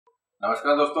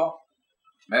नमस्कार दोस्तों,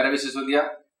 मैं रवि सिसोदिया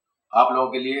आप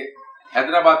लोगों के लिए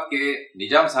हैदराबाद के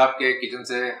निजाम साहब के किचन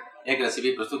से एक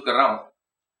रेसिपी प्रस्तुत कर रहा हूं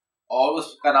और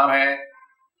उसका नाम है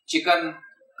चिकन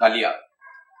कालिया।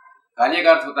 कालिया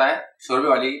का अर्थ होता है शोरबे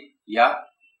वाली या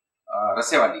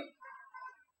रस्से वाली।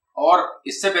 और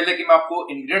इससे पहले कि मैं आपको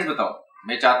इंग्रेडिएंट्स बताऊं,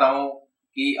 मैं चाहता हूं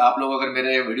कि आप लोग अगर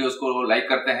मेरे वीडियोस को लाइक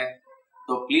करते हैं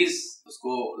तो प्लीज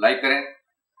उसको लाइक करें,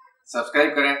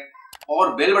 सब्सक्राइब करें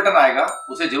और बेल बटन आएगा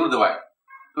उसे जरूर दबाएं,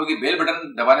 क्योंकि बेल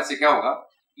बटन दबाने से क्या होगा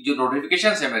कि जो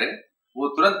नोटिफिकेशन है मेरे वो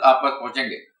तुरंत आप तक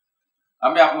पहुंचेंगे।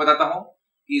 अब मैं आपको बताता हूं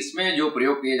कि इसमें जो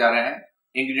प्रयोग किए जा रहे हैं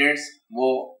इंग्रेडिएंट्स वो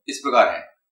इस प्रकार हैं।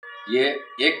 ये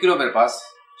 1 किलो मेरे पास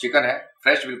चिकन है,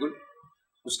 फ्रेश बिल्कुल।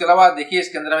 उसके अलावा देखिए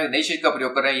इसके अंदर हम एक नई चीज का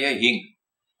प्रयोग कर रहे हैं, ये हींग।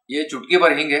 ये चुटकी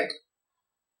भर हींग है।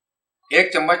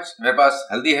 1 चम्मच मेरे पास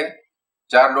हल्दी है,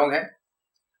 4 लौंग है,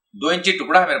 2 इंची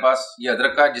टुकड़ा है मेरे पास ये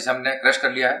अदरक का, जिसे हमने क्रश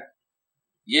कर लिया है।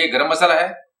 ये गरम मसाला है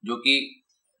जो कि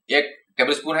 1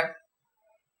 टेबल स्पून है।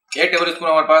 1 टेबल स्पून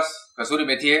हमारे पास कसूरी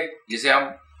मेथी है, जिसे हम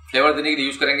फ्लेवर देने के लिए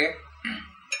यूज करेंगे।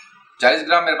 40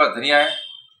 ग्राम मेरे पास धनिया है।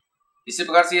 इसी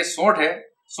प्रकार से ये सौंठ है,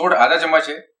 सौंठ आधा चम्मच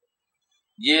है।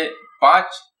 ये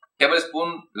 5 टेबल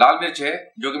स्पून लाल मिर्च है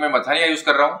जो कि मैं मथानिया यूज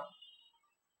कर रहा हूं।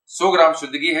 100 ग्राम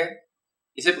शुद्ध घी है।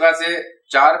 इसी प्रकार से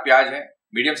 4 प्याज है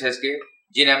मीडियम साइज के,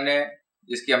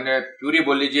 जिसकी हमने प्यूरी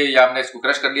बोल लीजिए या हमने इसको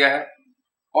क्रश कर लिया है।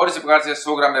 और इसी प्रकार से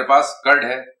 100 ग्राम मेरे पास कर्ड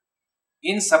है।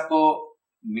 इन सबको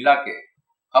मिला के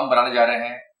हम बनाने जा रहे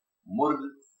हैं मुर्ग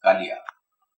कालिया।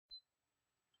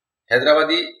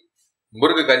 हैदराबादी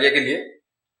मुर्ग कालिया के लिए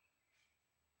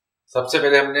सबसे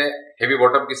पहले हमने हेवी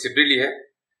बॉटम की सिपरी ली है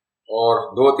और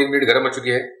 2-3 मिनट गर्म हो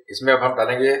चुकी है। इसमें अब हम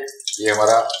डालेंगे ये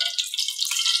हमारा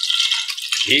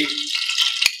घी।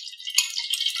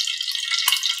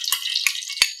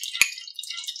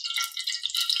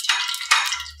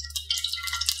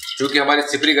 क्योंकि हमारी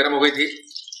सिपरी गर्म हो गई थी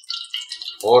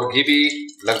और घी भी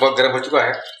लगभग गर्म हो चुका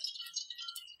है,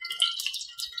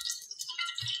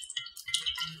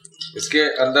 इसके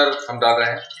अंदर हम डाल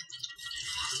रहे हैं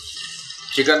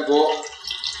चिकन को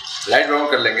लाइट ब्राउन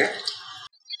कर लेंगे।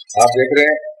 आप देख रहे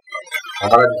हैं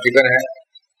हमारा जो चिकन है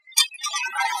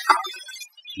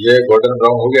ये गोल्डन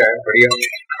ब्राउन हो गया है, बढ़िया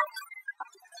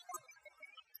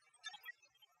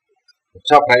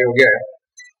अच्छा फ्राई हो गया है।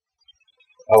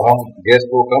 अब हम गैस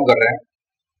को कम कर रहे हैं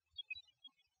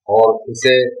और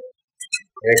इसे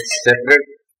एक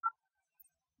सेपरेट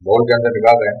बाउल के अंदर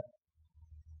निकाल रहे हैं।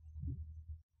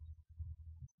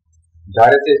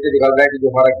 झारे से इसलिए निकाल रहे हैं कि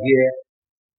जो हमारा घी है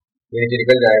ये नीचे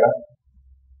निकल जाएगा।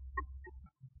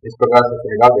 इस प्रकार से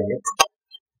इसे निकाल देंगे।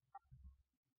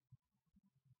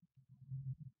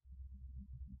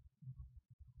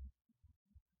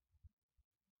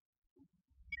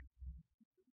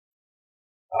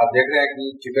 आप देख रहे हैं कि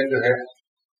चिकन जो है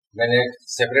मैंने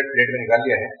सेपरेट प्लेट में निकाल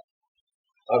लिया है।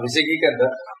 अब इसी घी के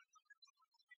अंदर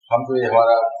हम जो ये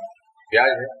हमारा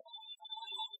प्याज है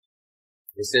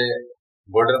इसे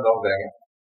गोल्डन ब्राउन करेंगे।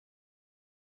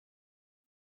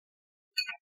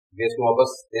 गैस को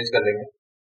वापस तेज कर लेंगे।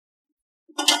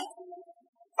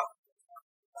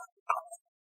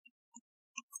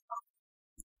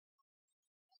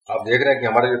 आप देख रहे हैं कि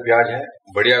हमारे जो प्याज है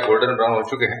बढ़िया गोल्डन ब्राउन हो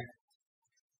चुके हैं।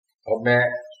 अब मैं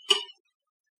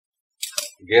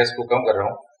गैस को कम कर रहा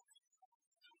हूं।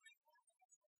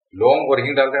 लौंग और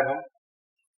हींग डाल रहे हैं हम।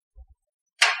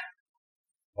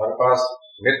 हमारे पास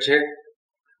मिर्च है,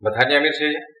 मथानिया मिर्च है,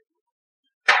 ये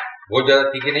बहुत ज्यादा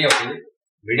तीखी नहीं होती है,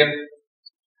 मीडियम।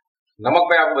 नमक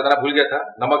मैं आपको बताना भूल गया था,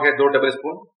 नमक है 2 table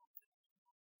spoon.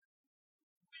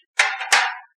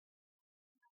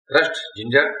 Crushed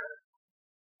ginger,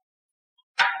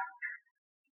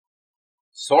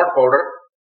 salt powder,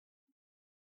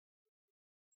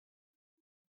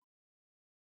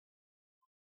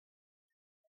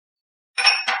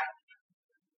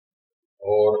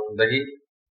 और दही।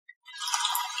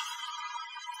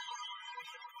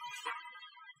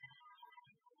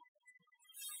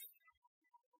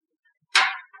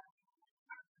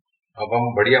 अब हम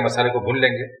बढ़िया मसाले को भून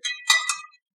लेंगे।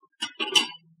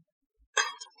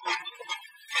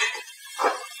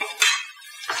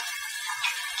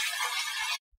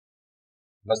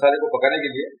 मसाले को पकाने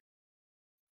के लिए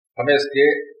हमें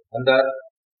इसके अंदर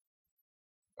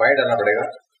पानी डालना पड़ेगा।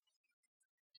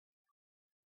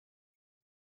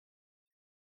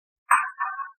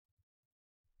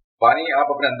 पानी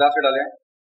आप अपने अंदाज से डालें।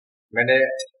 मैंने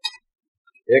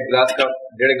 1 गिलास का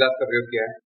 1.5 गिलास का प्रयोग किया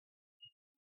है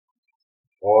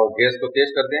और गैस को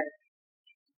तेज कर दें।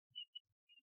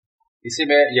 इसी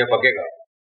में यह पकेगा।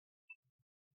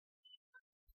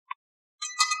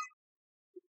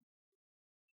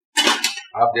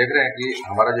 आप देख रहे हैं कि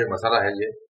हमारा जो मसाला है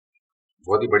ये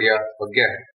बहुत ही बढ़िया पक गया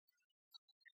है।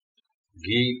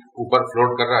 घी ऊपर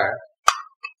फ्लोट कर रहा है।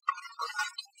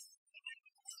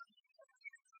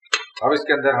 अब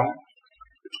इसके अंदर हम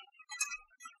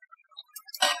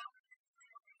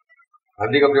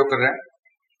हल्दी का प्रयोग कर रहे हैं,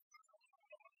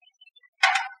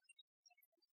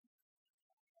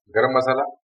 गरम मसाला,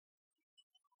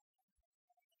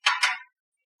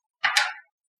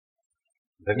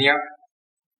 धनिया,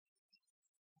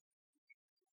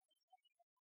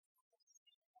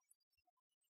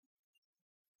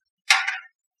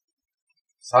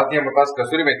 साथ ही हमारे पास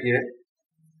कसूरी मेथी है,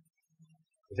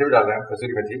 इसे भी डाल रहे हैं।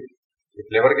 कसूरी मेथी ये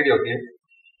फ्लेवर के लिए होती है।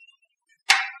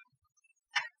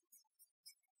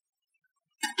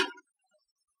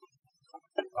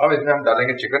 अब इसमें हम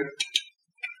डालेंगे चिकन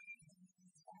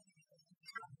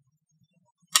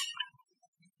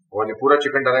और ये पूरा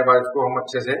चिकन डालने के बाद इसको हम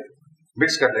अच्छे से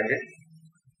मिक्स कर लेंगे।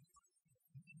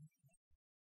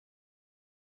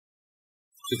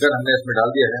 चिकन हमने इसमें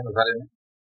डाल दिया है मसाले में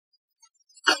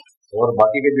और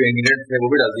बाकी के जो इंग्रेडिएंट्स है वो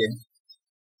भी डाल दिए हैं।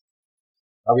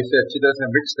 अब इसे अच्छी तरह से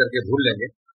मिक्स करके भून लेंगे।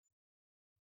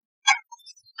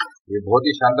 ये बहुत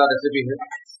ही शानदार रेसिपी है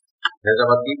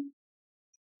हैदराबाद की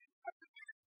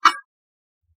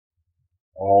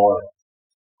और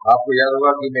आपको याद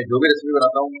होगा कि मैं जो भी रेसिपी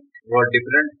बनाता हूँ वो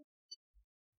डिफरेंट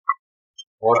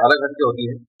और अलग हटके होती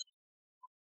है।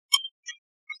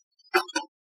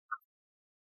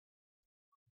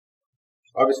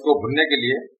 अब इसको भुनने के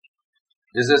लिए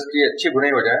जिससे इसकी अच्छी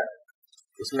भुनाई हो जाए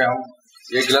इसमें हम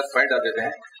 1 गिलास पानी डाल देते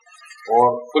हैं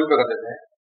और फुल पे कर देते हैं।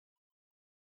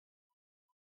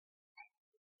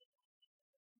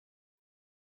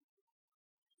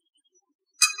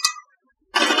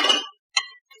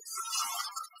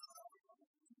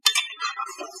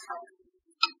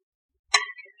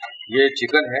 ये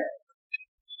चिकन है,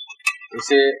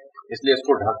 इसलिए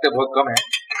इसको ढकते बहुत कम है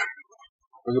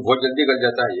क्योंकि बहुत जल्दी गल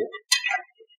जाता है।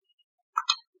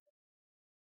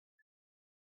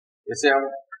 इसे हम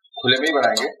खुले में ही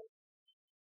बनाएंगे।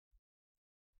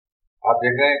 आप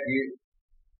देख रहे हैं कि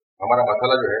हमारा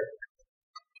मसाला जो है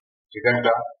चिकन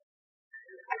का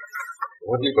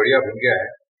बहुत ही बढ़िया भुन गया है।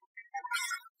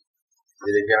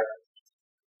 ये देखिए आप,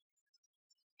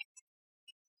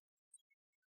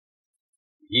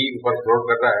 घी ऊपर फ्लोट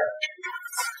कर रहा है।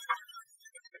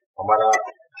 हमारा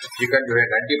चिकन जो है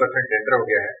 90% टेंडर हो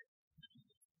गया है।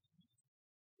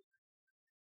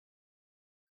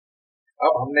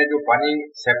 अब हमने जो पानी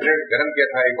सेपरेट गर्म किया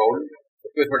था 1 बाउल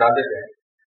उसको इसमें डाल देते हैं।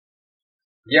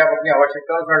 ये आप अपनी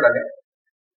आवश्यकता अनुसार डालें।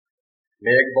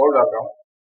 मैं 1 बाउल डाल रहा हूँ।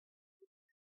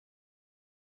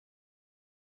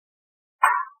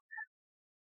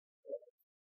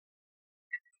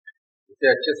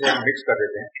 इसे अच्छे से हम मिक्स कर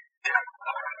देते हैं।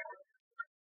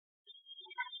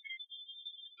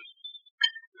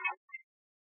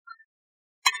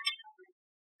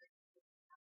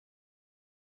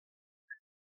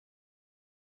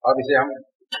 अब इसे हम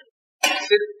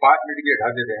सिर्फ 5 मिनट के लिए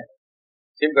ढक देते हैं,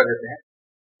 सिम कर देते हैं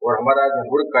और हमारा जो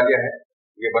मुर्ग कालिया है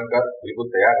ये बनकर बिल्कुल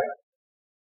तैयार है।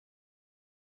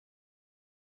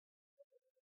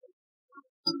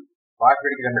 5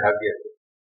 मिनट के लिए हमने ढक दिया।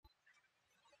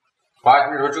 5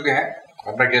 मिनट हो चुके हैं।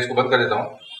 अब मैं गैस को बंद कर देता हूँ।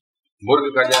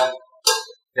 मुर्ग कालिया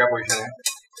क्या पोजीशन है?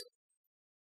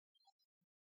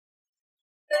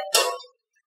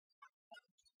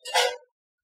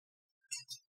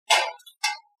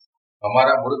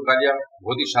 हमारा मुर्ग कालिया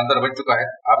बहुत ही शानदार बन चुका है।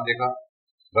 आप देखा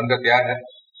बनकर तैयार है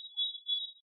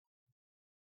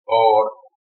और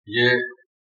ये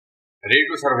रेडी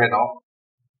टू सर्व है नाउ।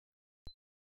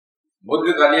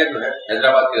 मुर्ग कालिया जो है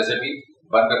हैदराबाद की रेसिपी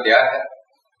बनकर तैयार है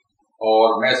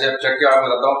और मैं इसे चख के आपको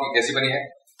बताता हूँ कि कैसी बनी है।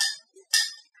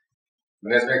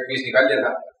 मैंने इसमें एक पीस निकाल लिया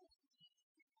था।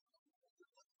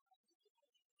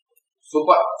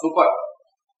 सुपर सुपर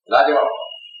लाजवाब,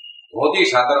 बहुत ही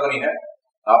शानदार बनी है।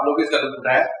 आप लोग इसका लुत्फ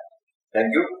उठाएं।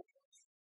 Thank you.